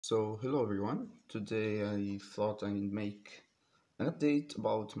So hello everyone. Today I thought I'd make an update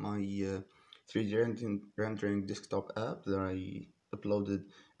about my 3D rendering desktop app that I uploaded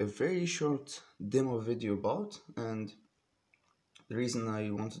a very short demo video about. And the reason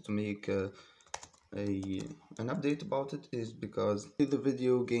I wanted to make an update about it is because the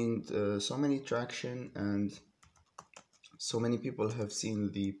video gained so many traction and so many people have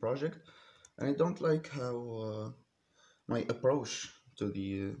seen the project, and I don't like how my approach to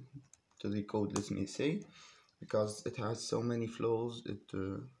the code, let me say, because it has so many flaws.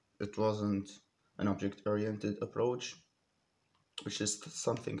 It wasn't an object-oriented approach, which is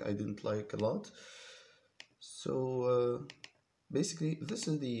something I didn't like a lot. So basically, this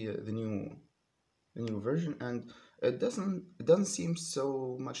is the new version, and it doesn't seem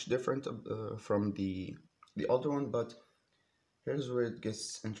so much different from the older one. But here's where it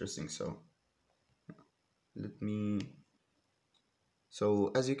gets interesting. So let me.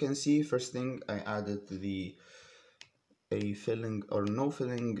 So as you can see, first thing I added a filling or no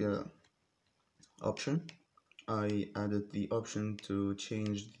filling option. I added the option to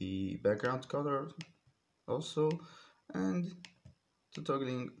change the background color also, and to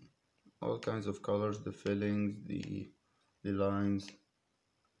toggling all kinds of colors, the fillings, the lines,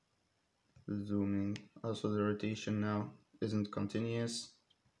 the zooming. Also the rotation now isn't continuous.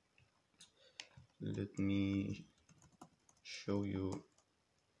 Let me show you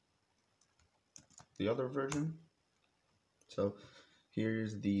the other version. So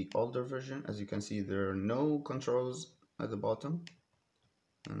here's the older version. As you can see, there are no controls at the bottom,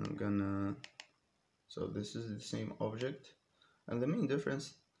 and I'm gonna, so this is the same object. And the main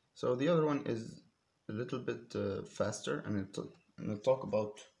difference, so the other one is a little bit faster, and I'll talk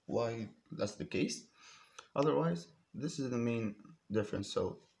about why that's the case. Otherwise, this is the main difference.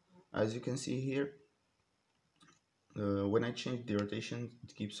 So as you can see here, when I change the rotation,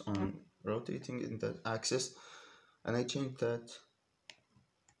 it keeps on rotating in that axis, and I change that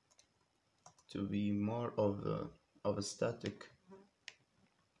to be more of a static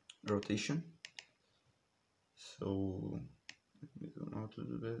rotation. So let me zoom out a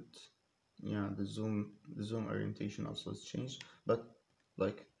little bit. Yeah, the zoom orientation also has changed, but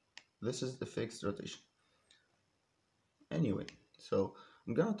like this is the fixed rotation. Anyway, so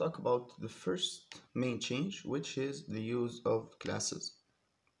I'm gonna talk about the first main change, which is the use of classes.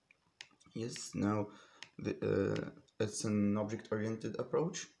 Yes, now it's an object-oriented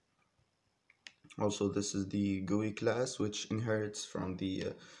approach. Also, this is the GUI class, which inherits from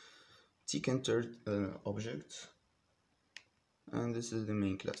the Tkinter object, and this is the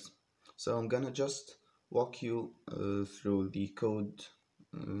main class. So I'm gonna just walk you through the code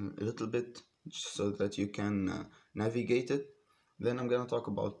a little bit so that you can navigate it. Then I'm gonna talk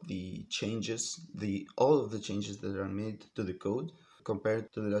about the changes, all of the changes that are made to the code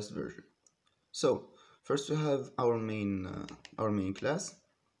compared to the last version. So first we have our main class.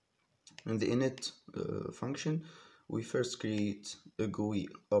 In the init function, we first create a GUI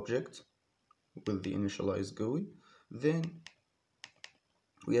object with the initialized GUI. Then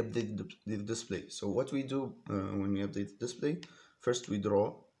we update the display. So what we do when we update the display, first we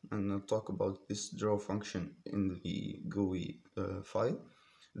draw, and I'll talk about this draw function in the GUI file.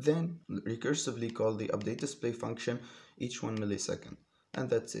 Then recursively call the update display function each 1 millisecond, and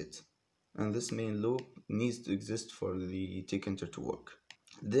that's it. And this main loop needs to exist for the Tkinter to work.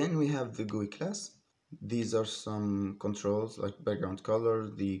 Then we have the GUI class. These are some controls like background color,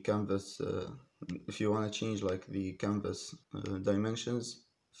 the canvas, if you want to change like the canvas dimensions,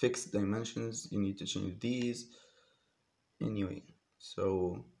 fixed dimensions, you need to change these. Anyway,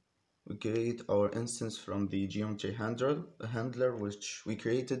 so we create our instance from the geometry handler which I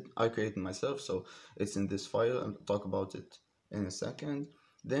created myself, so it's in this file, and I'll talk about it in a second.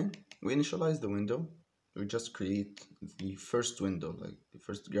 Then we initialize the window. We just create the first window, like the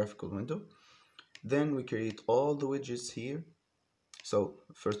first graphical window. Then we create all the widgets here. So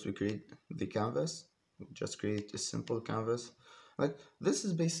first we create the canvas. We just create a simple canvas. Like this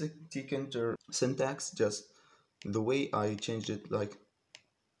is basic Tkinter syntax, just the way I changed it. Like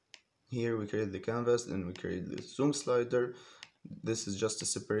here we create the canvas, then we create the zoom slider. This is just a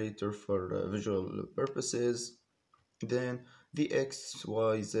separator for visual purposes. Then the X,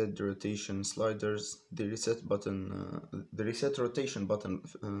 Y, Z rotation sliders, the reset button, the reset rotation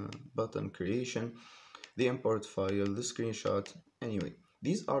button creation, the import file, the screenshot. Anyway,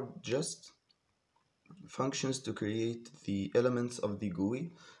 these are just functions to create the elements of the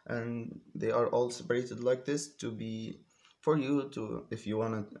GUI, and they are all separated like this to be for you to, if you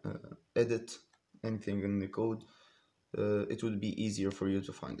want to edit anything in the code, it would be easier for you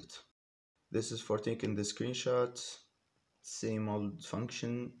to find it. This is for taking the screenshots. same old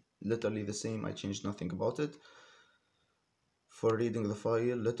function, literally the same, I changed nothing about it. For reading the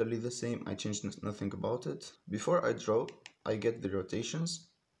file, literally the same, I changed nothing about it. Before I draw, I get the rotations,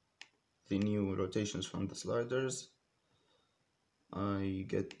 the new rotations from the sliders. I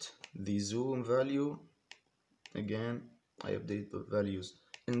get the zoom value. Again, I update the values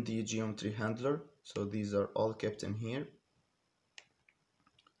in the geometry handler, so these are all kept in here.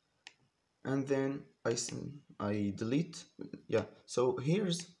 And then I delete. Yeah, so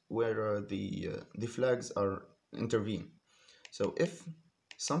here's where the flags are intervene. So if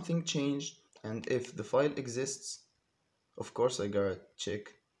something changed and if the file exists, of course I gotta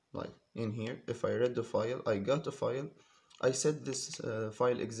check, like in here, if I read the file, I got a file, I set this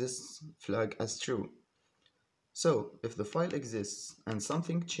file exists flag as true. So if the file exists and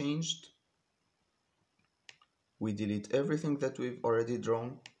something changed, we delete everything that we've already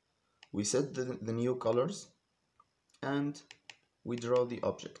drawn, we set the new colors, and we draw the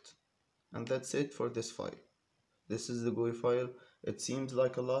object. And that's it for this file. This is the GUI file. It seems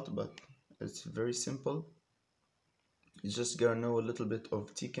like a lot, but it's very simple. You just gotta know a little bit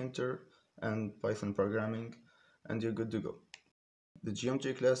of Tkinter and Python programming, and you're good to go. The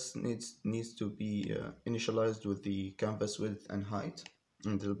geometry class needs to be initialized with the canvas width and height,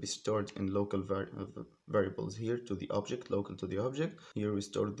 and they'll be stored in local variables here to the object, local to the object. Here we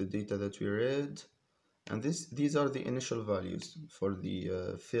store the data that we read, and these are the initial values for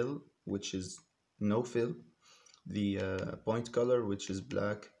the fill, which is no fill, the point color, which is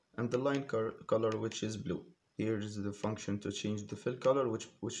black, and the line color, which is blue. Here is the function to change the fill color,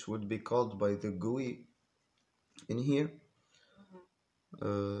 which would be called by the GUI in here.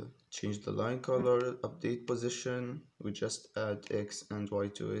 Change the line color, update position, we just add X and Y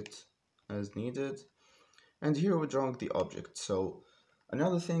to it as needed. And here we're drawing the object. So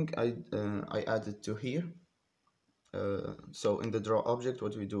another thing I added to here, so in the draw object,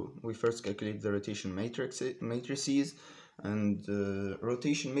 what we do, we first calculate the rotation matrices, and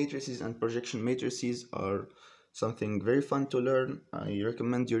rotation matrices and projection matrices are something very fun to learn. I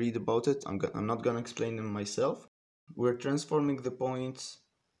recommend you read about it. I'm not gonna explain them myself. We're transforming the points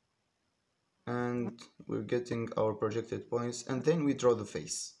and we're getting our projected points, and then we draw the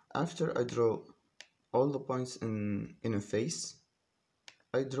face. After I draw all the points in a face,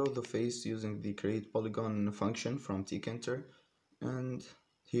 I draw the face using the create polygon function from Tkinter, and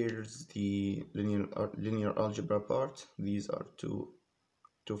here's the linear algebra part. These are two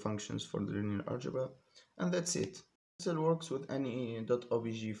functions for the linear algebra, and that's it. It still works with any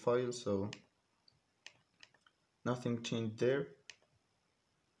 .obj file, so nothing changed there.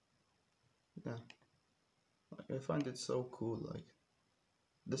 Yeah, I find it so cool. Like,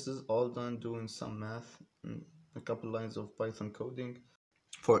 this is all done doing some math and a couple lines of Python coding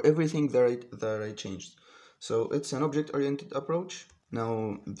for everything that I changed. So it's an object-oriented approach.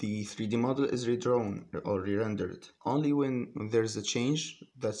 Now the 3D model is redrawn or re-rendered only when there's a change.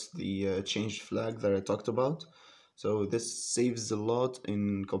 That's the change flag that I talked about. So this saves a lot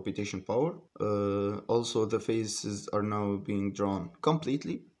in computation power. Also, the faces are now being drawn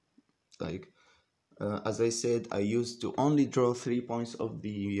completely. Like, as I said, I used to only draw 3 points of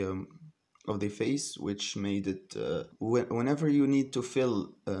the face, which made it whenever you need to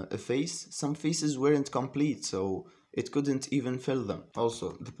fill a face, some faces weren't complete, so it couldn't even fill them.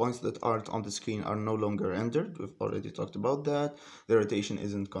 Also, the points that aren't on the screen are no longer rendered. We've already talked about that. The rotation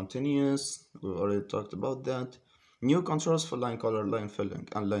isn't continuous. We've already talked about that. New controls for line color, line filling,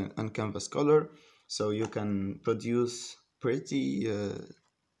 and canvas color, so you can produce pretty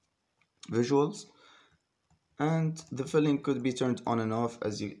visuals. And the filling could be turned on and off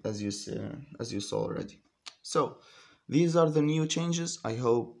as you saw already. So these are the new changes. I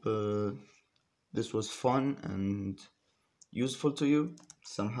hope this was fun and useful to you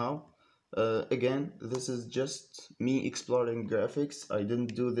somehow. Again, this is just me exploring graphics. I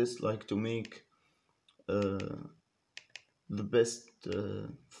didn't do this like to make the best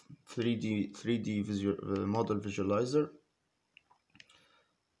 3D model visualizer.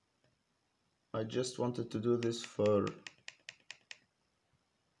 I just wanted to do this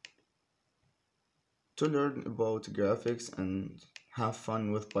to learn about graphics and have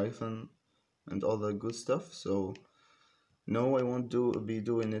fun with Python and all that good stuff. So no, I won't be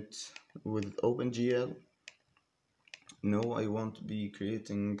doing it with OpenGL. No, I won't be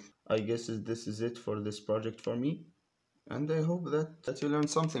creating. I guess this is it for this project for me, and I hope that you learned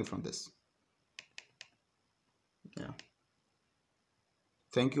something from this. Yeah.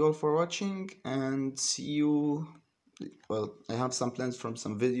 Thank you all for watching, and see you. Well, I have some plans from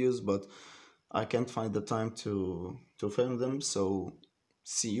some videos, but I can't find the time to film them, so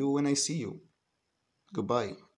see you when I see you. Goodbye.